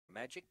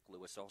Magic,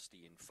 Lewis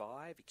Osti in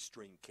 5,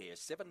 Extreme Care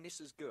 7,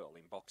 Nissa's Girl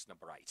in box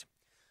number 8.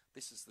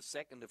 This is the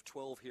second of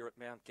 12 here at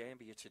Mount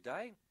Gambier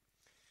today.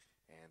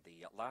 And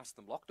the last of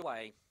them locked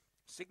away.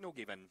 Signal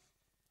given.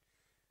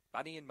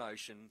 Bunny in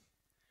motion.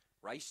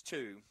 Race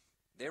 2.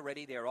 They're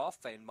ready, they're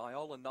off, and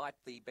Myola Knight,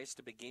 the best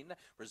to begin.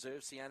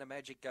 Reserve Sienna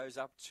Magic goes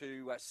up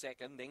to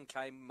second. Then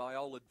came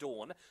Myola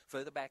Dawn.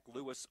 Further back,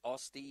 Lewis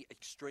Osti,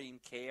 Extreme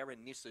Care,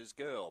 and Nissa's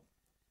Girl.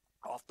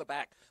 Off the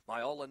back,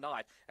 Myola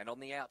Knight, and on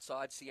the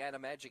outside, Sienna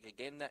Magic.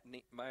 Again, that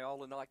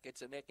Myola Knight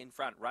gets a neck in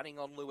front. Running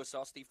on Lewis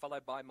Osti,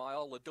 followed by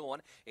Myola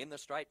Dawn. In the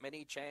straight,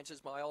 many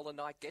chances. Myola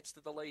Knight gets to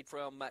the lead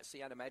from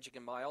Sienna Magic,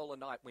 and Myola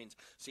Knight wins.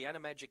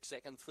 Sienna Magic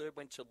second. Third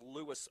went to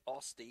Lewis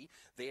Osti.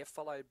 There,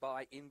 followed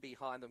by, in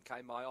behind them,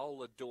 came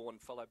Myola Dawn,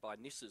 followed by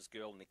Nissa's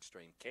Girl and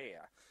Extreme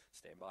Care.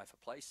 Stand by for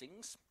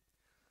placings.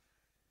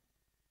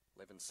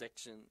 11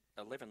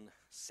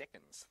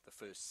 seconds, the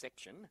first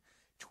section.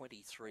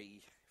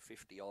 23.50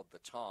 odd the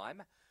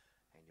time,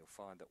 and you'll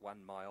find that one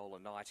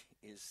Myola Knight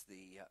is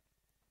the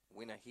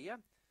winner here.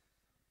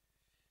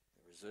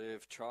 The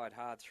reserve tried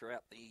hard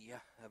throughout the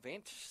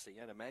event.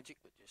 Sienna Magic,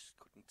 but just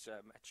couldn't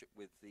match it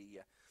with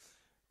the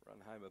run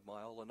home of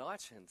Myola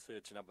Knight, and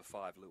third to number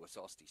 5, Lewis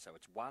Osti. So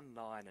it's 1,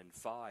 9 and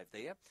 5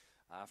 there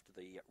after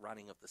the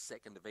running of the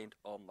second event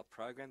on the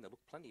program. There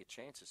look plenty of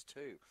chances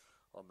too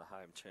on the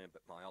home turn,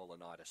 but Myola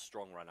Knight a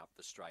strong run up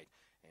the straight,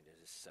 and it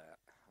is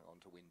on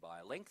to win by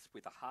a length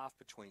with a half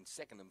between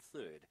second and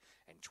third,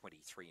 and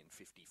 23 and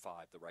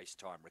 55 the race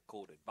time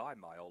recorded by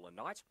Myola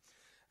Knight.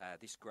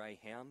 This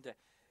greyhound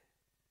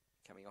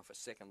coming off a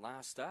second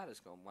last start has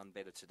gone one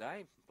better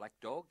today. Black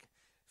Dog,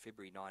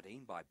 February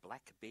 19 by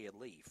Black Bear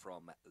Lee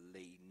from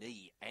Lee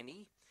Nee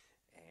Annie.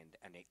 And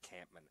Annette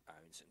Campman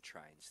owns and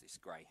trains this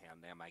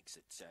greyhound. Now makes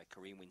its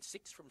career win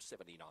 6 from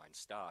 79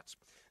 starts.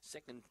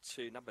 Second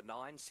to number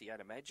 9,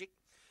 Sienna Magic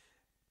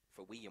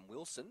for William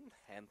Wilson.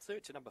 And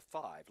third to number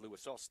 5,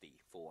 Lewis Osti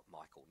for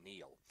Michael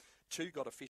Neal. 2 got official.